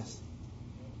chasteneth.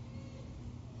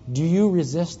 Do you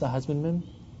resist the husbandman?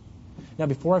 Now,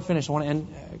 before I finish, I want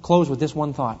to close with this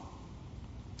one thought.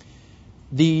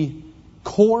 The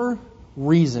core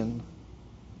reason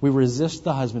we resist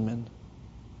the husbandman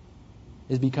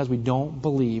is because we don't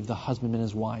believe the husbandman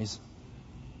is wise.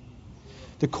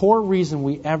 The core reason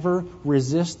we ever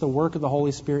resist the work of the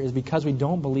Holy Spirit is because we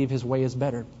don't believe His way is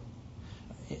better.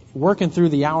 Working through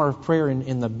the hour of prayer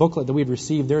in the booklet that we'd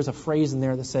received, there's a phrase in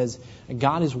there that says,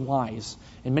 God is wise.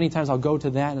 And many times I'll go to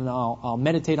that and I'll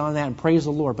meditate on that and praise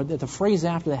the Lord. But the phrase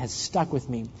after that has stuck with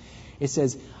me. It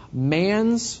says,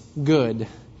 man's good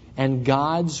and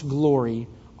God's glory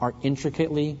are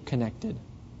intricately connected.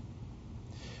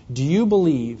 Do you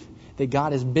believe that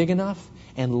God is big enough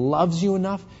and loves you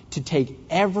enough to take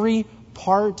every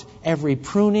part, every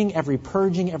pruning, every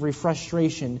purging, every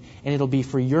frustration, and it'll be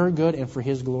for your good and for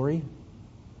His glory?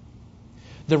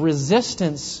 The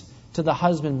resistance to the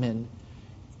husbandman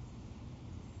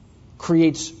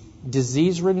creates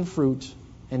disease-ridden fruit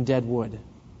and dead wood.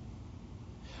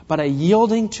 But a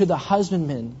yielding to the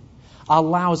husbandman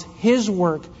allows His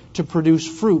work to produce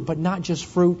fruit, but not just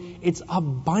fruit, it's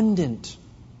abundant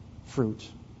fruit.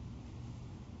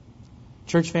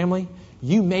 Church family,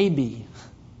 you may be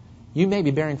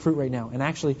bearing fruit right now. And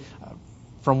actually,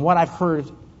 from what I've heard,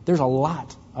 there's a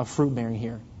lot of fruit bearing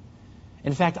here.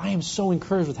 In fact, I am so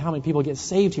encouraged with how many people get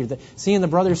saved here. Seeing the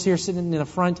brothers here sitting in the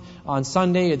front on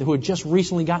Sunday who had just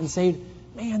recently gotten saved,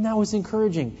 man, that was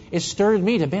encouraging. It stirred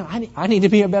me to, man, I need to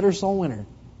be a better soul winner.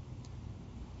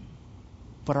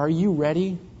 But are you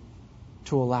ready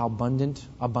to allow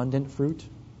abundant fruit?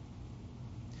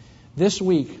 This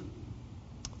week,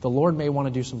 the Lord may want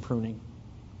to do some pruning.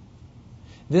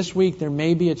 This week, there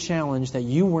may be a challenge that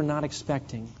you were not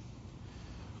expecting.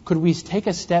 Could we take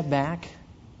a step back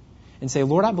and say,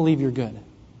 Lord, I believe You're good.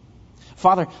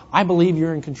 Father, I believe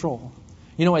You're in control.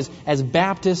 You know, as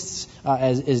Baptists,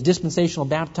 as dispensational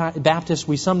Baptists,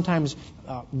 we sometimes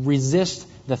resist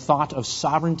the thought of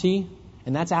sovereignty,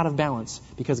 and that's out of balance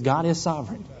because God is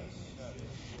sovereign.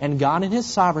 And God in His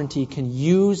sovereignty can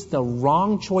use the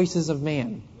wrong choices of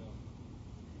man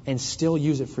and still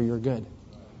use it for your good.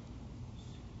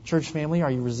 Church family,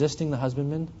 are you resisting the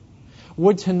husbandman?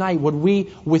 Would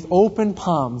we, with open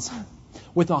palms,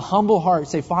 with a humble heart,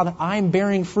 say, Father, I'm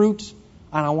bearing fruit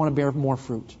and I want to bear more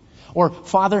fruit. Or,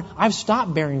 Father, I've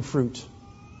stopped bearing fruit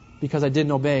because I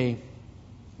didn't obey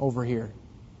over here.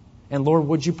 And Lord,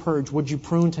 would You purge, would You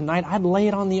prune tonight? I'd lay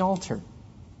it on the altar.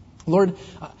 Lord,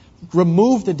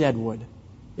 remove the dead wood.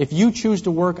 If You choose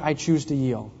to work, I choose to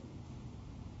yield.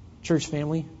 Church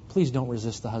family, please don't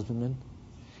resist the husbandman.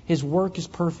 His work is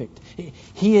perfect.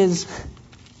 He's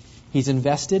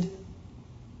invested.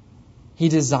 He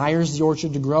desires the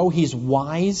orchard to grow. He's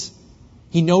wise.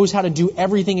 He knows how to do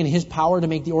everything in His power to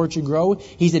make the orchard grow.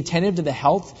 He's attentive to the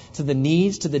health, to the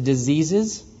needs, to the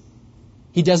diseases.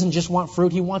 He doesn't just want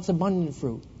fruit. He wants abundant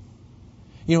fruit.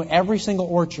 You know, every single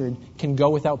orchard can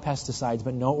go without pesticides,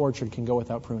 but no orchard can go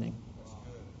without pruning.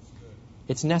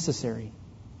 It's necessary.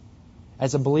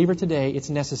 As a believer today, it's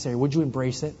necessary. Would you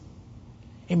embrace it?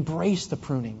 Embrace the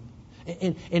pruning.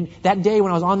 And that day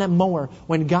when I was on that mower,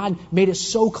 when God made it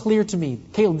so clear to me,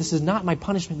 Caleb, this is not my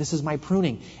punishment, this is my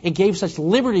pruning. It gave such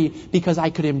liberty because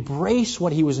I could embrace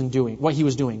what he was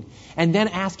doing, and then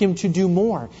ask Him to do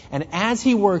more. And as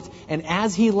He worked and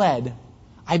as He led,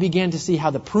 I began to see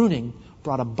how the pruning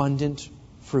brought abundant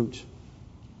fruit.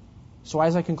 So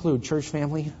as I conclude, church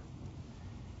family,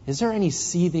 is there any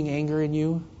seething anger in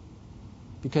you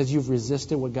because you've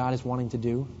resisted what God is wanting to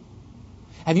do?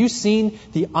 Have you seen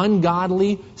the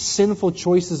ungodly, sinful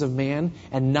choices of man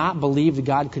and not believed that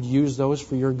God could use those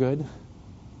for your good?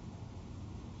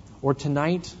 Or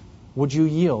tonight, would you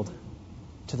yield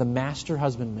to the master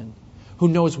husbandman who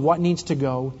knows what needs to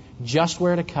go, just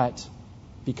where to cut,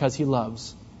 because He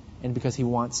loves and because He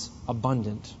wants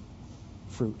abundant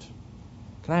fruit?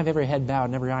 Can I have every head bowed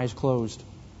and every eyes closed?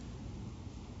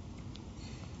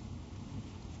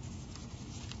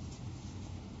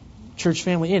 Church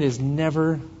family, it is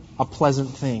never a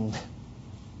pleasant thing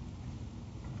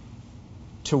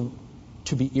to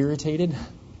be irritated.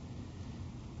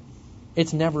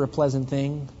 It's never a pleasant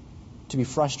thing to be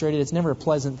frustrated. It's never a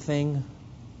pleasant thing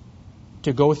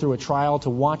to go through a trial, to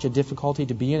watch a difficulty,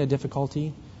 to be in a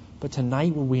difficulty. But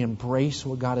tonight, will we embrace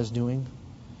what God is doing?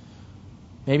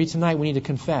 Maybe tonight we need to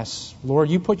confess, Lord,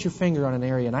 You put Your finger on an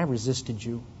area and I resisted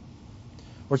You.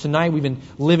 Or tonight we've been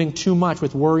living too much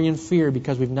with worry and fear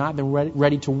because we've not been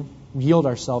ready to yield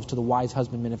ourselves to the wise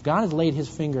husbandman. If God has laid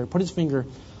put His finger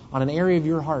on an area of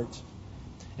your heart,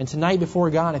 and tonight before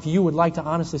God, if you would like to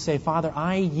honestly say, Father,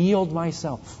 I yield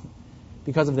myself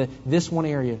because of this one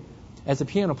area. As the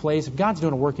piano plays, if God's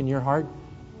doing a work in your heart,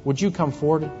 would you come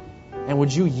forward and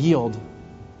would you yield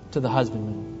to the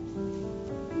husbandman?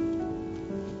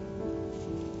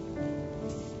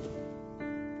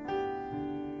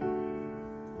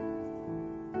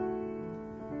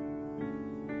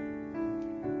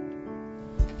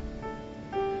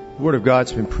 The Word of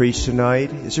God's been preached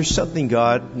tonight. Is there something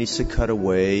God needs to cut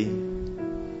away?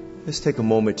 Let's take a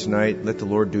moment tonight. Let the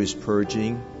Lord do His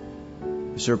purging.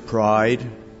 Is there pride?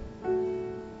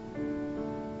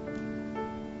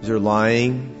 Is there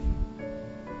lying?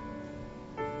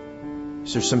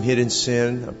 Is there some hidden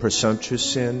sin, a presumptuous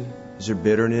sin? Is there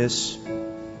bitterness?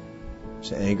 Is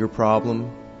there an anger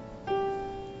problem?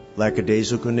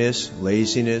 Lackadaisicalness,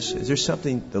 laziness? Is there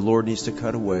something the Lord needs to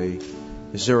cut away?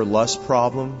 Is there a lust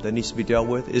problem that needs to be dealt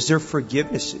with? Is there a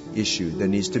forgiveness issue that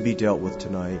needs to be dealt with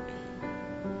tonight?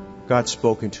 God's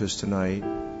spoken to us tonight.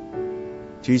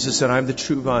 Jesus said, I'm the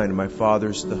true vine, and my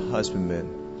Father's the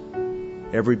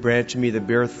husbandman. Every branch in me that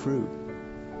beareth fruit,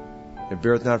 that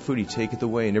beareth not fruit, He taketh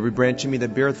away. And every branch in me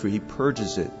that beareth fruit, He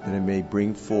purges it, that it may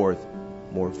bring forth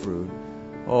more fruit.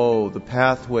 Oh, the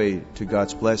pathway to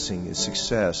God's blessing is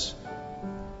success,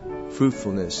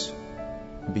 fruitfulness.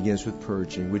 It begins with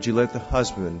purging. Would you let the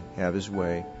husband have his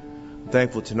way? I'm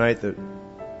thankful tonight that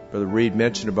Brother Reed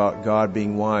mentioned about God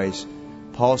being wise.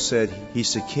 Paul said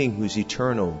He's the King who's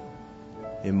eternal,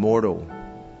 immortal,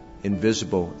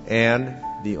 invisible, and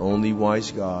the only wise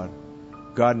God.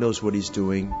 God knows what He's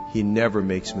doing. He never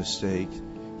makes mistakes.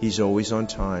 He's always on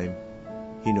time.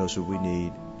 He knows what we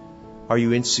need. Are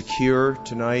you insecure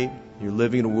tonight? You're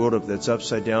living in a world that's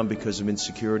upside down because of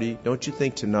insecurity. Don't you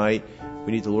think tonight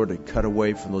we need the Lord to cut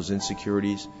away from those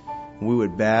insecurities? And we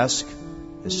would bask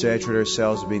and saturate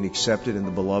ourselves in being accepted in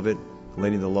the beloved,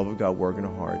 letting the love of God work in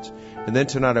our hearts. And then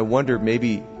tonight I wonder,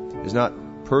 maybe it's not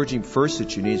purging first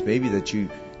that you need. It's maybe that you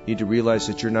need to realize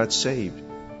that you're not saved,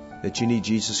 that you need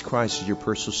Jesus Christ as your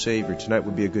personal Savior. Tonight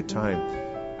would be a good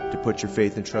time to put your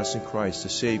faith and trust in Christ to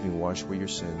save you and wash away your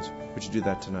sins. Would you do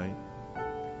that tonight?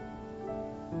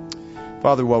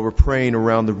 Father, while we're praying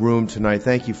around the room tonight,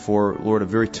 thank you for, Lord, a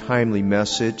very timely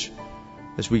message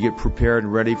as we get prepared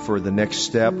and ready for the next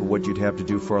step of what you'd have to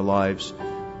do for our lives.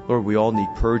 Lord, we all need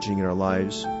purging in our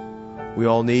lives. We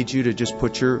all need you to just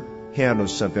put your hand on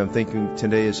something. I'm thinking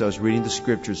today as I was reading the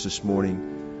scriptures this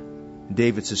morning,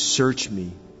 David says, search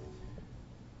me.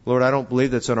 Lord, I don't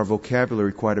believe that's on our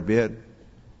vocabulary quite a bit.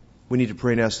 We need to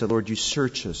pray and ask the Lord, you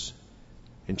search us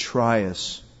and try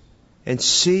us and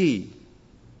see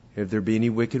if there be any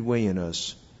wicked way in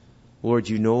us. Lord,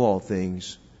 you know all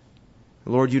things.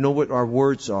 Lord, you know what our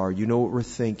words are. You know what we're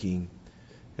thinking.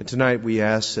 And tonight we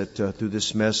ask that through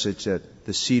this message that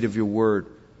the seed of your word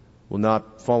will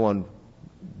not fall on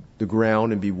the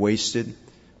ground and be wasted,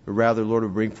 but rather, Lord,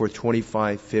 will bring forth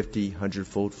 25, 50,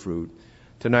 100-fold fruit.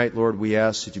 Tonight, Lord, we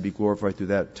ask that you be glorified through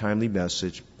that timely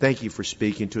message. Thank you for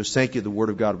speaking to us. Thank you the word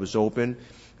of God was open.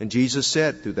 And Jesus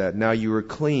said through that, now you are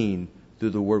clean through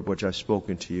the word which I've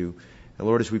spoken to you. And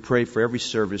Lord, as we pray for every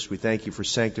service, we thank you for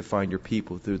sanctifying your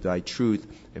people through thy truth,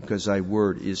 and because thy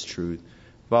word is truth.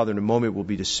 Father, in a moment we'll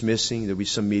be dismissing. There'll be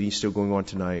some meetings still going on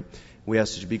tonight. We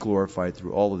ask that you be glorified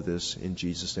through all of this. In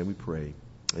Jesus' name we pray.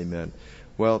 Amen.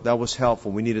 Well, that was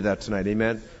helpful. We needed that tonight.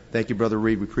 Amen. Thank you, Brother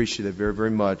Reed. We appreciate that very, very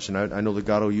much. And I know that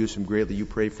God will use him greatly. You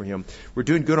pray for him. We're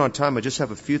doing good on time. I just have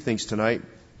a few things tonight.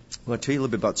 I want to tell you a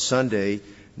little bit about Sunday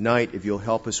night, if you'll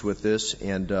help us with this,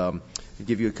 and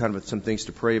give you kind of some things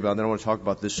to pray about. And then I want to talk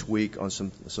about this week on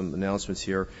some announcements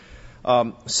here.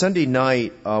 Sunday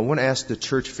night, I want to ask the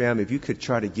church family if you could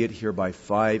try to get here by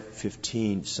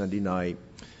 5:15 Sunday night.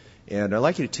 And I'd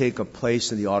like you to take a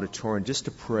place in the auditorium just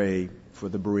to pray for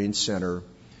the Berean Center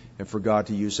and for God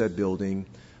to use that building.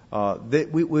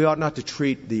 We ought not to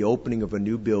treat the opening of a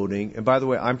new building. And by the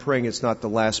way, I'm praying it's not the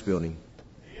last building.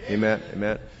 Amen.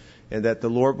 Amen. And that the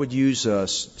Lord would use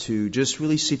us to just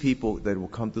really see people that will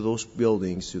come to those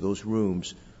buildings, to those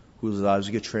rooms, whose lives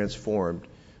get transformed,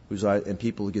 and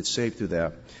people will get saved through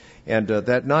that. And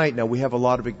that night, now we have a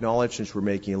lot of acknowledgments we're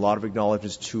making, a lot of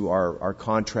acknowledgments to our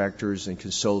contractors and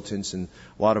consultants and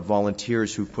a lot of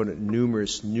volunteers who've put in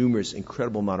numerous,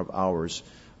 incredible amount of hours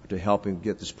to helping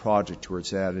get this project to where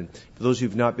it's at. And for those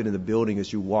who've not been in the building,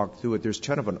 as you walk through it, there's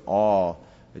kind of an awe,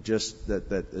 just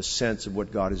that a sense of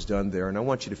what God has done there. And I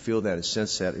want you to feel that and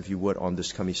sense that, if you would, on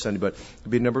this coming Sunday. But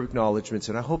there'll be a number of acknowledgments,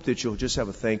 and I hope that you'll just have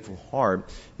a thankful heart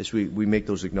as we make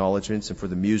those acknowledgments, and for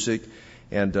the music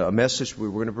and a message we're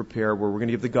going to prepare where we're going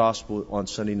to give the gospel on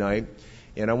Sunday night.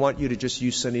 And I want you to just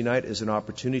use Sunday night as an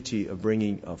opportunity of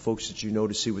bringing folks that you know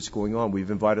to see what's going on.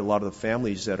 We've invited a lot of the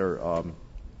families that are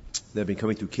They've been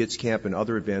coming through kids camp and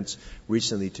other events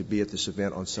recently to be at this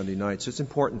event on Sunday night. So it's an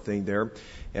important thing there.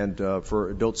 And for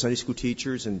adult Sunday school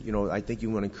teachers, and I think you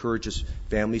want to encourage us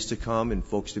families to come and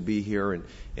folks to be here, and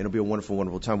it'll be a wonderful,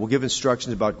 wonderful time. We'll give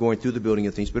instructions about going through the building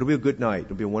and things, but it'll be a good night.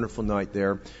 It'll be a wonderful night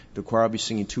there. The choir will be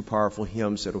singing 2 powerful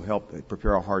hymns that will help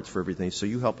prepare our hearts for everything. So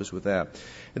you help us with that.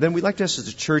 And then we'd like to ask as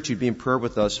a church you'd be in prayer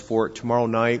with us for tomorrow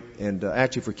night, and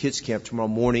actually for kids camp tomorrow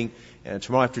morning, and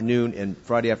tomorrow afternoon and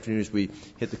Friday afternoon as we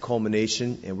hit the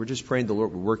culmination. And we're just praying the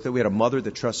Lord will work that. We had a mother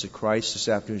that trusted Christ this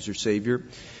afternoon as their Savior.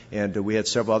 And we had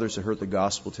several others that heard the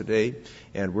gospel today.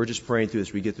 And we're just praying through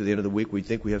as we get to the end of the week. We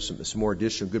think we have some more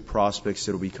additional good prospects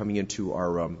that will be coming into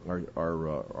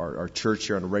our church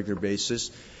here on a regular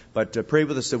basis. But pray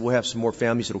with us that we'll have some more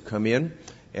families that will come in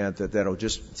and that'll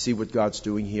just see what God's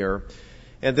doing here.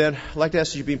 And then I'd like to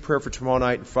ask you to be in prayer for tomorrow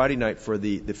night and Friday night for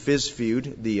the Fizz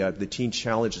Feud, the teen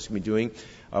challenge that's going to be doing.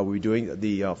 We'll be doing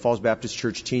the Falls Baptist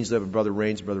Church teens led by Brother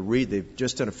Raines and Brother Reed. They've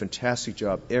just done a fantastic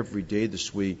job every day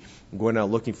this week, going out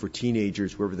looking for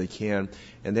teenagers wherever they can.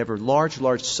 And they have a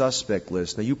large suspect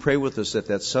list. Now you pray with us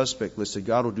that suspect list, that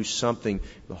God will do something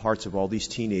in the hearts of all these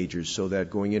teenagers so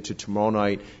that going into tomorrow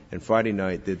night and Friday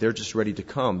night, that they're just ready to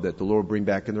come, that the Lord will bring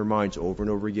back in their minds over and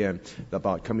over again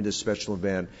about coming to this special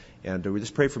event. And we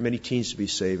just pray for many teens to be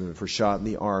saved and for shot in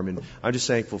the arm. And I'm just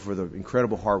thankful for the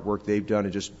incredible hard work they've done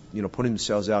and just, putting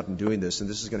themselves out and doing this. And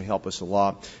this is going to help us a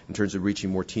lot in terms of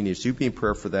reaching more teenagers. So you be in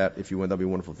prayer for that if you want. That'd be a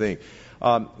wonderful thing.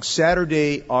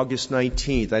 Saturday, August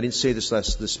 19th. I didn't say this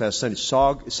past Sunday.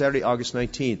 Saturday, August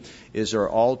 19th is our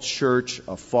all-church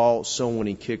fall soul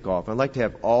winning kickoff. I'd like to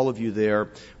have all of you there.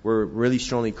 We're really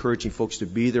strongly encouraging folks to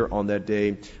be there on that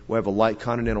day. We'll have a light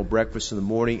continental breakfast in the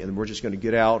morning, and we're just going to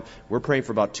get out. We're praying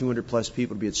for about 200 plus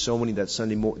people to be at soul winning that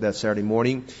Saturday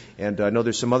morning. And I know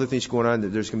there's some other things going on.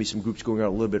 There's going to be some groups going out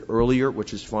a little bit earlier,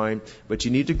 which is fine. But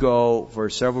you need to go for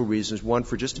several reasons. One,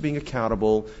 for just to being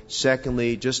accountable.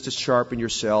 Secondly, just to sharpen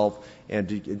yourself and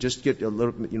to just get a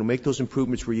little, make those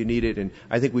improvements where you need it. And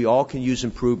I think we all can use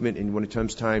improvement. And when it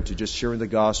comes time to just sharing the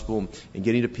gospel and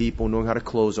getting to people, knowing how to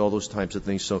close, all those types of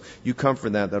things. So you come for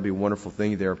that. That'll be a wonderful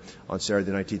thing there on Saturday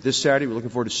the 19th. This Saturday, we're looking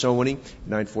forward to soul winning,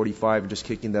 9:45, and just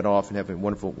kicking that off and having a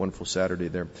wonderful, wonderful Saturday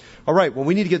there. All right. Well,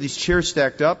 we need to get these chairs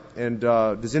stacked up. And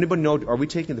does anybody know? Are we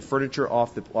taking the furniture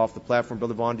off the platform,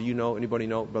 Brother Vaughn? Do you know? Anybody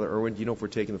know? Brother Irwin, do you know if we're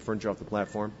taking the furniture off the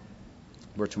platform?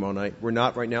 We're tomorrow night. We're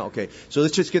not right now? Okay. So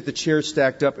let's just get the chairs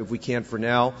stacked up if we can for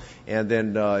now. And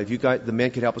then if you guys, the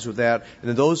men can help us with that. And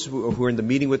then those who are in the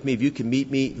meeting with me, if you can meet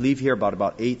me, leave here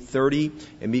about 8:30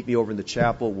 and meet me over in the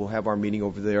chapel. We'll have our meeting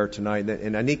over there tonight.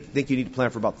 And I think you need to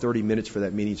plan for about 30 minutes for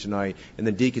that meeting tonight. And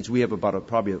then deacons, we have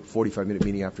probably a 45-minute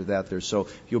meeting after that there. So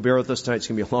if you'll bear with us tonight, it's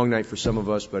going to be a long night for some of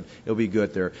us, but it'll be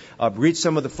good there. Greet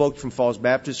some of the folks from Falls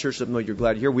Baptist Church. Let them know you're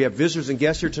glad you're here. We have visitors and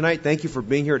guests here tonight. Thank you for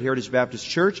being here at Heritage Baptist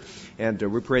Church. And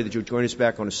we pray that you'll join us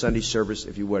back on a Sunday service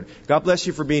if you would. God bless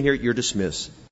you for being here. You're dismissed.